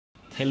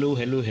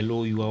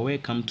Hello, you are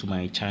welcome to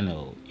my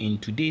channel. In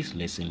today's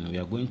lesson, we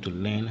are going to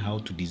learn how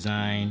to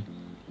design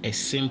a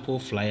simple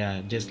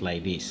flyer just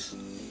like this.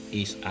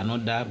 It's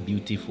another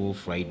beautiful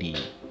Friday.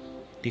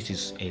 This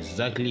is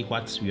exactly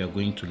what we are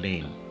going to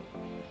learn.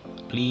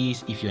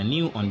 Please, if you are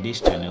new on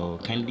this channel,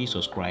 kindly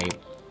subscribe,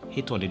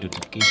 hit on the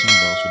notification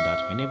bell so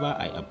that whenever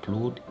I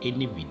upload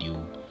any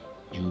video,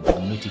 you will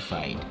be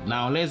notified.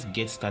 Now let's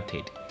get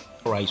started.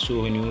 Alright,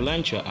 so when you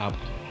launch your app,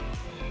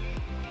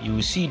 you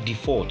will see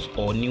default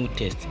or new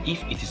text.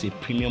 If it is a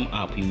premium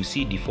app, you will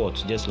see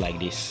default just like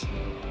this,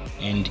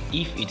 and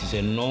if it is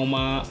a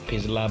normal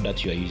Pixellab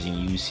that you are using,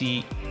 you will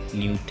see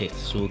new text.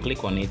 So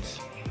click on it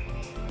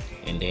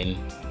and then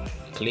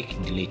click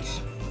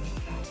delete.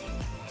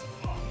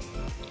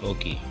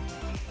 Okay,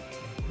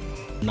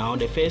 now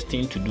the first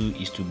thing to do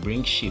is to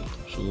bring shape.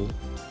 So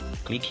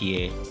click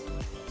here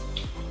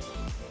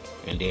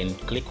and then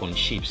click on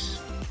shapes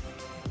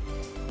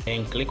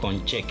and click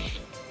on check.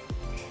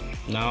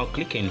 Now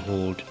click and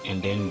hold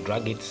and then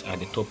drag it at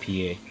the top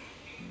here,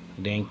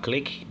 then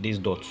click this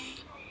dot,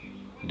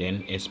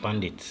 then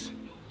expand it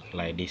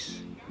like this,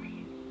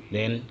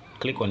 then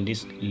click on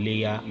this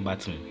layer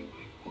button,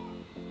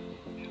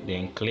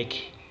 then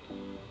click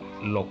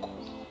lock,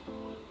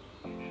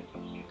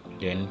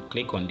 then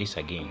click on this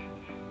again.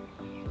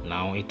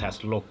 Now it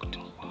has locked.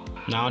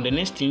 Now the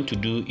next thing to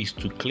do is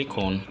to click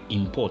on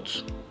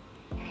import,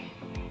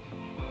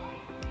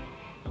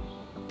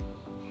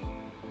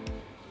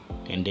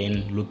 and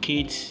then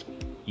locate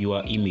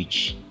your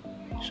image.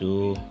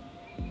 So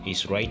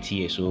it's right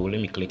here, so let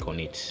me click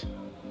on it.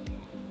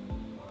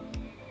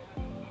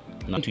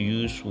 Now to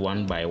use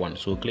one by one,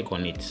 so click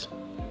on it,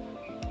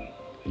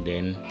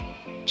 then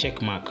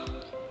check mark.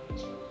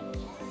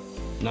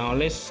 Now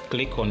let's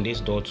click on this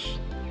dot,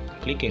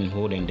 click and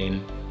hold and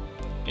then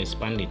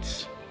expand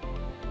it.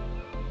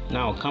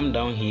 Now come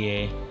down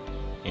here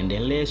and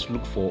then let's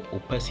look for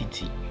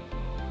opacity.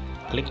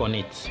 Click on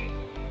it,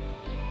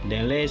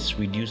 then let's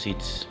reduce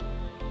it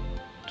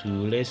to,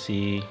 let's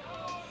say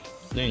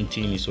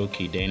 19 is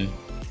okay, then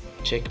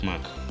check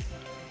mark.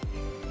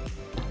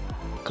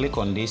 Click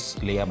on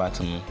this layer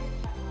button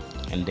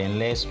and then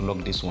let's lock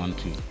this one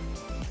too,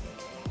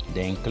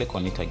 then click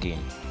on it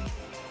again.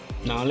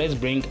 Now let's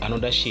bring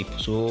another shape.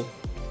 So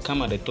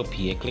come at the top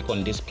here, click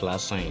on this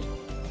plus sign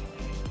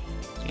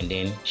and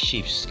then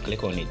shapes,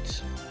 click on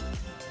it.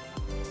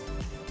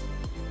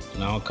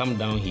 Now come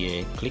down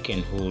here, click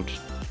and hold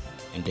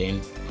and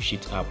then push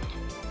it up.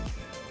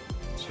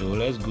 So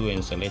let's go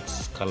and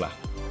select color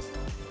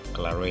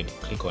red,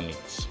 click on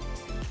it,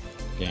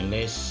 then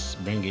let's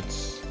bring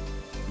it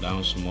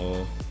down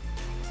small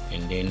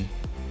and then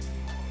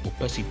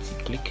opacity,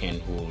 click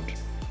and hold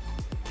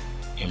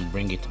and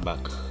bring it back.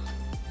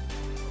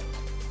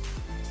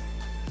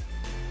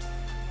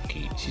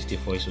 Okay,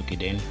 64 is okay,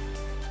 then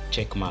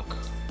check mark.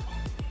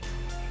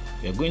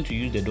 We are going to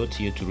use the dot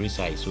here to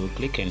resize, so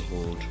click and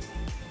hold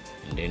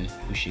and then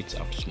push it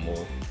up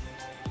small,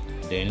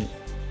 then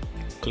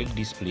click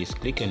this place,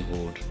 click and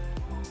hold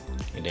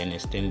and then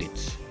extend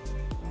it.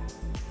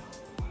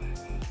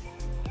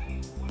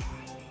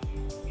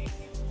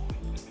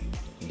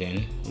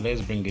 Then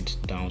let's bring it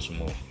down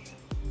small,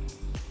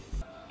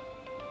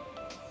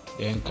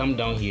 then come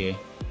down here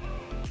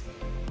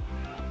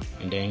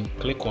and then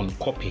click on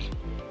copy.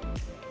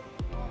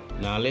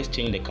 Now let's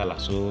change the color,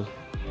 so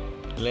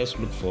let's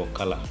look for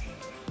color,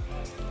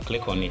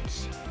 click on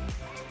it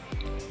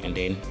and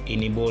then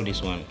enable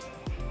this one.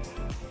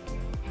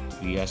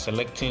 We are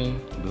selecting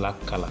black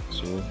color,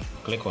 so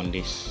click on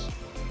this,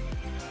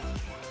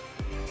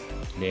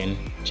 then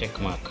check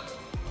mark.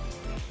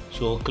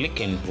 So click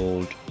and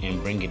hold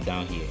and bring it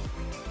down here,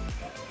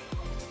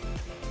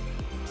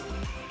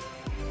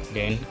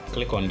 then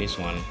click on this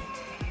one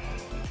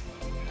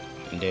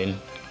and then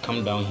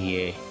come down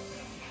here,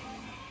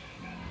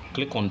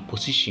 click on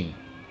position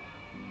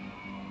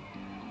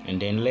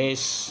and then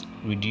let's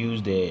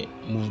reduce the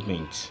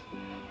movement.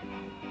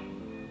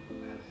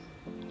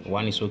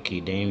 One is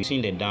okay, then we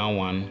see the down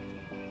one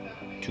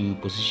to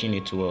position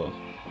it well.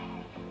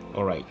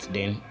 Alright,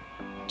 then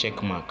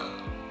check mark.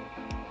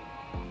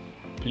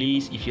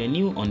 Please, if you're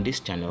new on this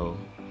channel,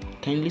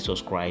 kindly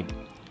subscribe,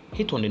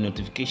 hit on the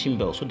notification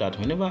bell so that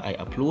whenever I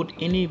upload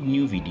any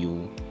new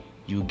video,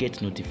 you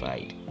get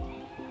notified.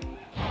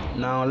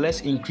 Now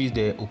let's increase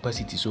the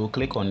opacity, so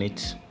click on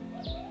it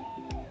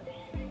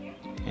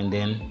and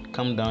then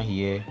come down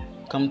here,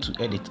 come to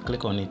edit,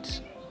 click on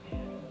it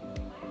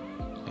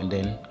and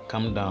then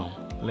come down.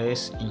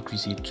 Let's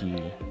increase it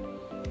to,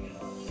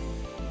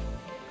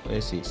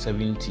 let's say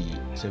 70,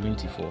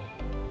 74,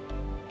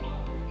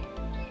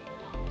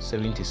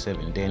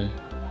 77, then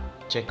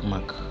check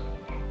mark.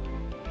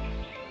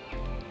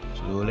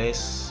 So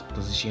let's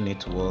position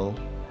it well.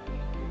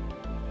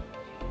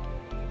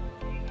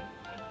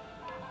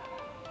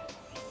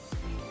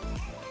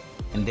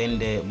 And then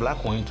the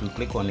black one, to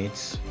click on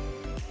it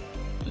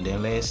and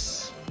then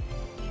let's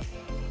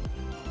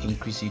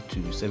increase it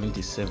to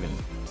 77,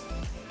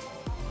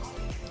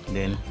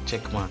 then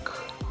check mark.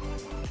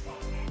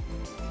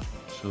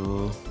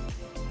 So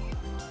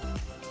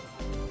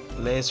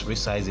let's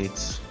resize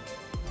it.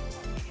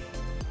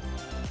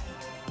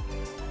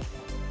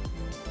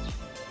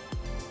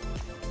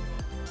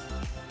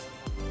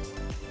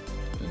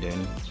 And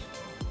then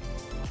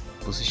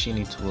position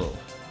it well.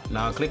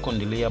 Now click on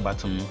the layer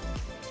button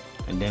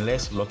and then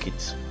let's lock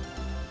it.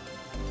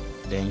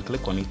 Then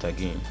click on it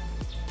again.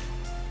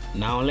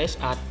 Now let's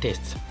add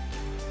text.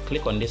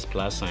 Click on this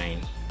plus sign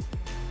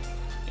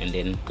and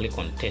then click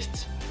on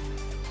text.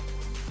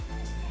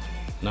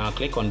 Now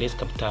click on this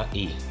capital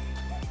A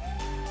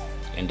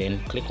and then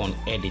click on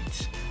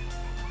edit.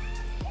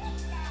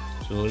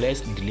 So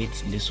let's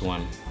delete this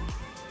one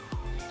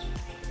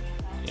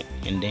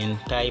and then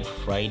type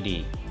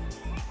Friday.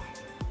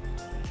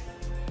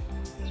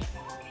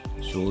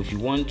 So if you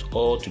want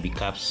all to be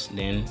caps,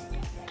 then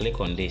click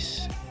on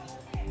this,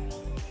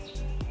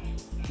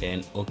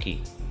 then OK.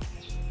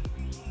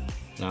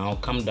 Now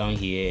come down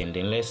here and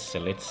then let's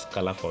select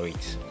color for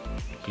it.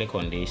 Click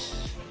on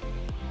this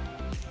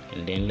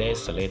and then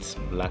let's select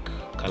black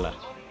color,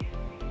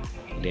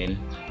 then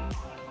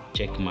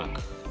check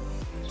mark.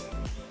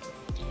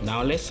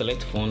 Now let's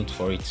select font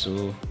for it.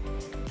 So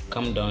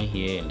come down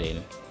here and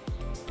then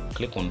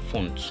click on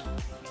font.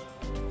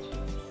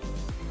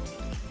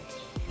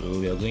 So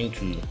we are going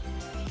to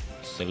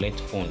select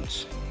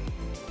font.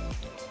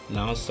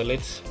 Now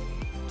select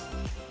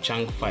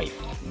chunk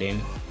 5,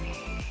 then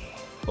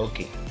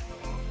OK.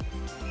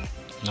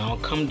 Now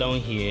come down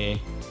here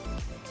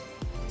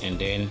and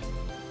then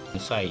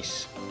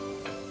size.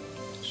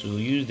 So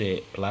use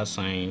the plus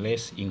sign,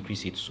 let's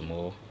increase it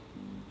small.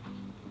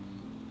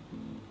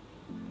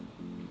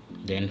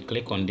 Then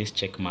click on this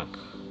check mark.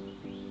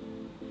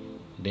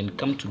 Then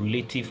come to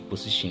relative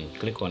position,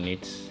 click on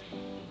it.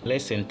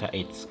 Let's center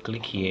it,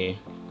 click here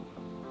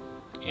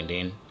and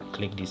then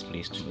click this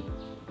place too.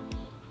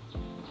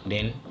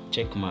 Then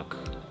check mark.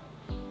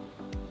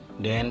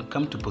 Then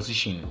come to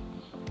position.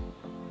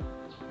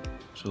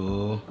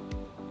 So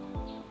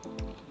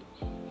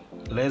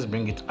let's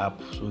bring it up.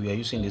 So we are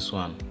using this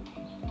one.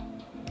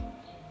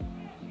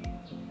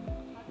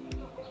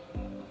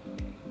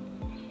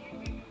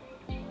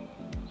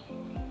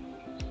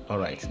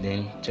 Alright,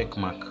 then check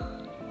mark.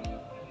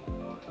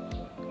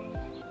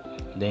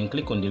 Then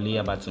click on the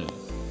layer button.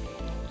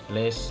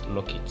 Let's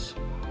lock it.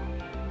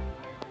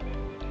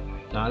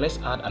 Now let's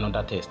add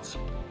another text.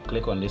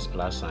 Click on this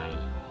plus sign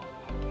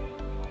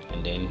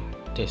and then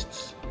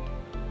text.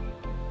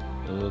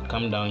 So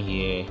come down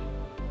here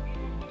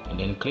and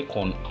then click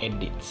on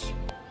edit.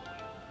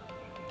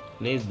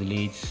 Let's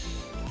delete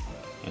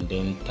and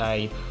then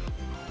type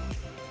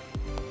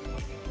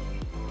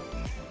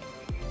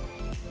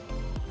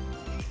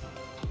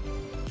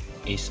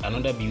is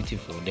another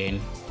beautiful,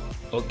 then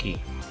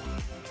OK.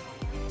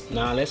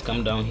 Now let's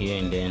come down here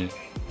and then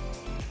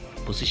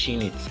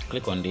position it.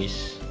 Click on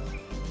this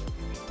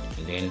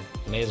and then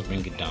let's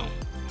bring it down.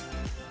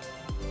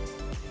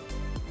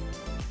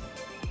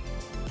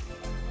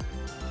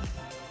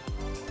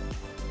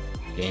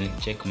 Then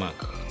check mark.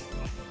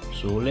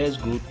 So let's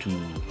go to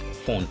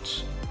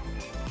font.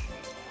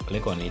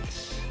 Click on it.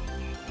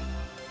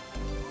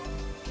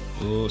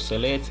 So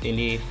select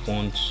any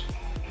font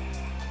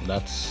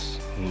that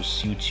will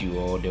suit you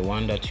or the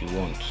one that you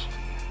want.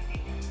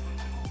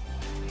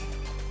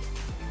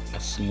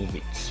 Let's move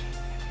it.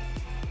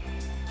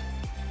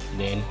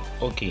 Then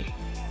OK.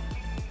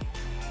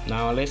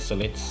 Now let's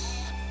select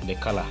the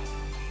color.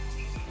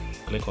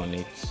 Click on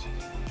it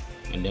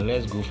and then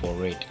let's go for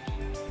red.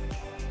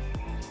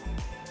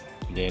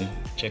 Then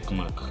check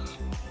mark.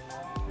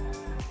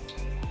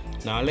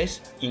 Now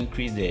let's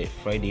increase the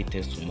Friday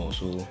text more.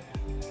 So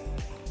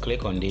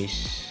click on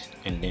this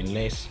and then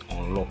let's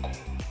unlock.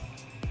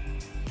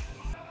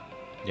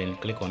 Then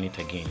click on it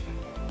again.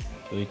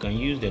 So you can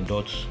use the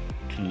dots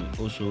to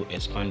also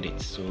expand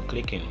it. So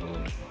click and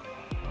hold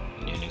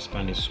and then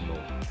expand it small.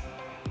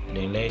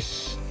 Then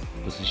let's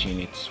position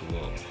it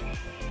well.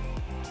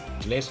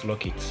 Let's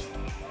lock it.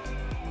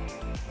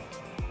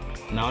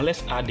 Now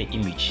let's add the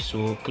image.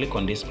 So click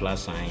on this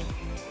plus sign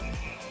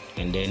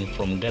and then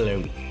from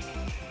gallery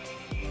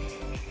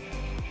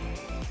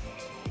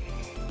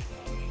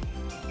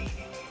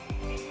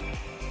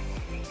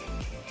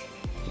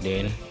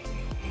then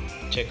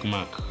check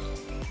mark.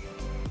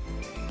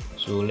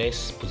 So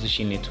let's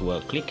position it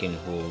well. Click and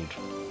hold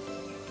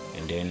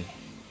and then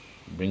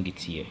bring it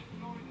here.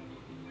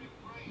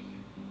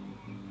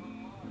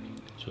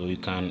 So you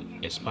can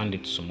expand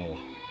it some more.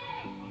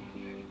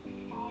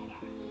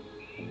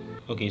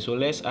 Okay, so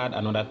let's add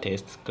another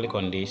text. Click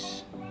on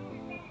this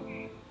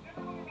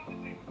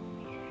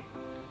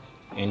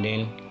and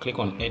then click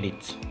on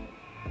edit.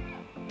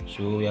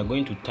 So we are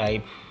going to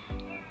type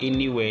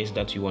any words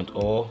that you want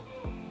or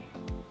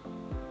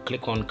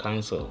click on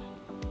cancel.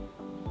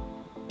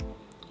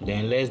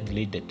 Then let's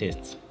delete the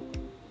text.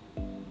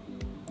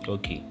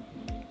 Okay,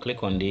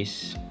 click on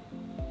this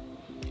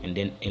and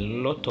then a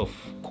lot of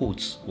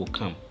quotes will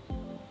come.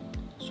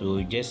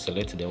 So just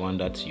select the one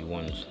that you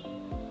want.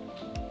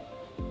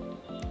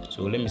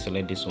 So let me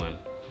select this one.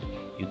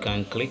 You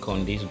can click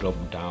on this drop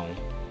down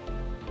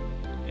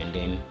and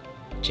then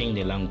change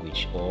the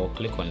language or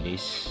click on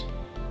this.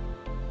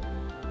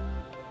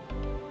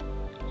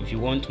 If you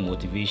want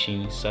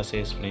motivation,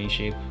 success,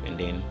 friendship, and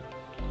then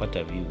what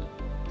have you.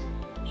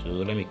 So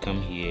let me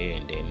come here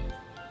and then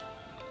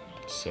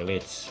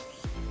select.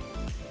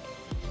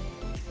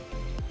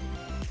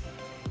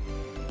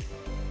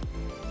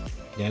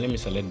 Then let me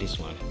select this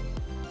one.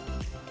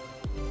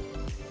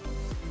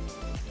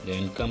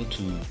 Then come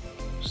to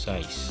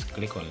size,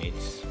 click on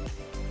it,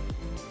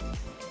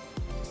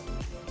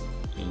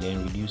 and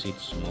then reduce it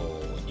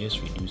small.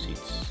 Just reduce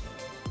it.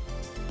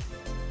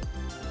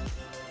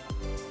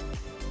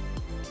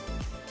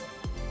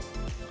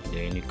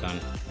 Then you can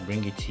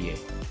bring it here.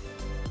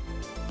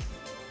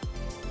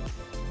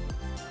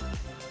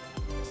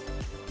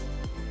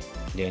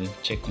 Then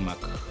check mark.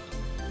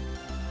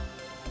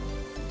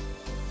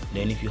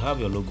 Then if you have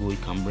your logo, you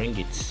can bring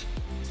it.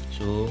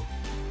 So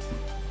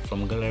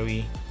from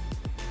gallery,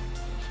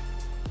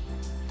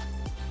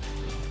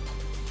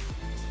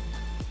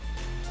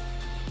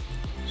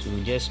 so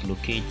just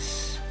locate,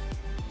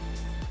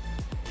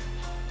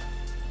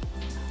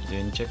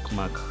 then check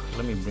mark.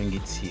 Let me bring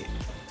it here.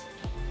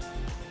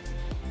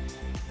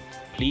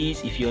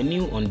 Please, if you're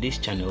new on this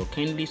channel,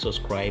 kindly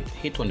subscribe,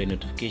 hit on the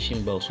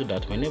notification bell so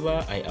that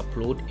whenever I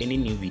upload any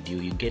new video,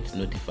 you get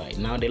notified.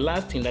 Now the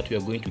last thing that we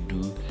are going to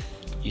do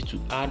is to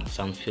add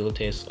some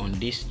filters on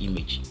this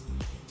image.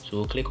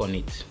 So click on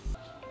it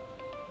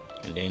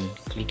and then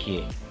click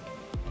here.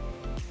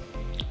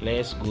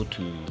 Let's go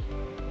to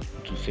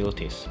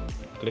filters,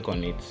 click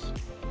on it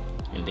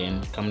and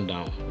then come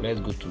down. Let's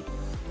go to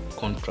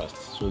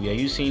contrast. So we are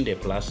using the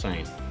plus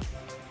sign,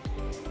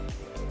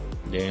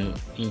 then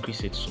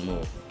increase it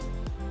small.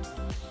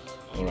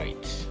 All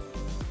right,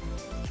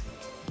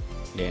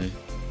 then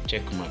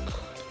check mark.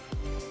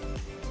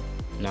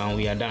 Now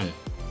we are done.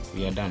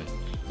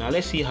 Now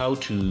let's see how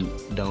to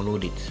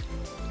download it.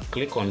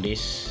 Click on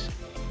this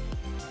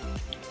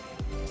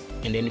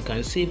and then you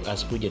can save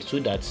as project so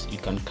that you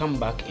can come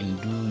back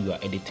and do your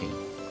editing.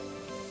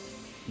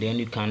 Then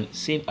you can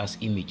save as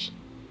image.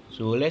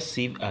 So let's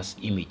save as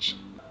image.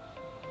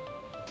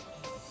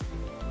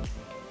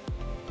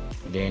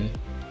 Then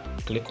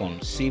click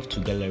on save to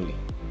gallery.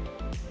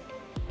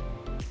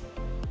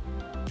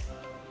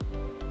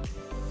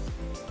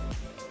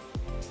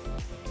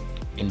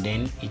 And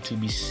then it will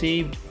be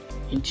saved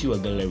into your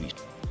gallery.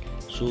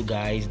 So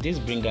guys, this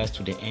brings us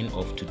to the end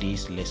of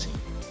today's lesson.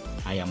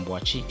 I am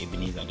Boachi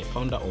Ebenezer, the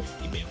founder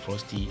of Eben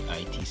Frosty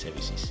IT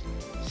Services.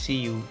 See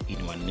you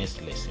in our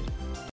next lesson.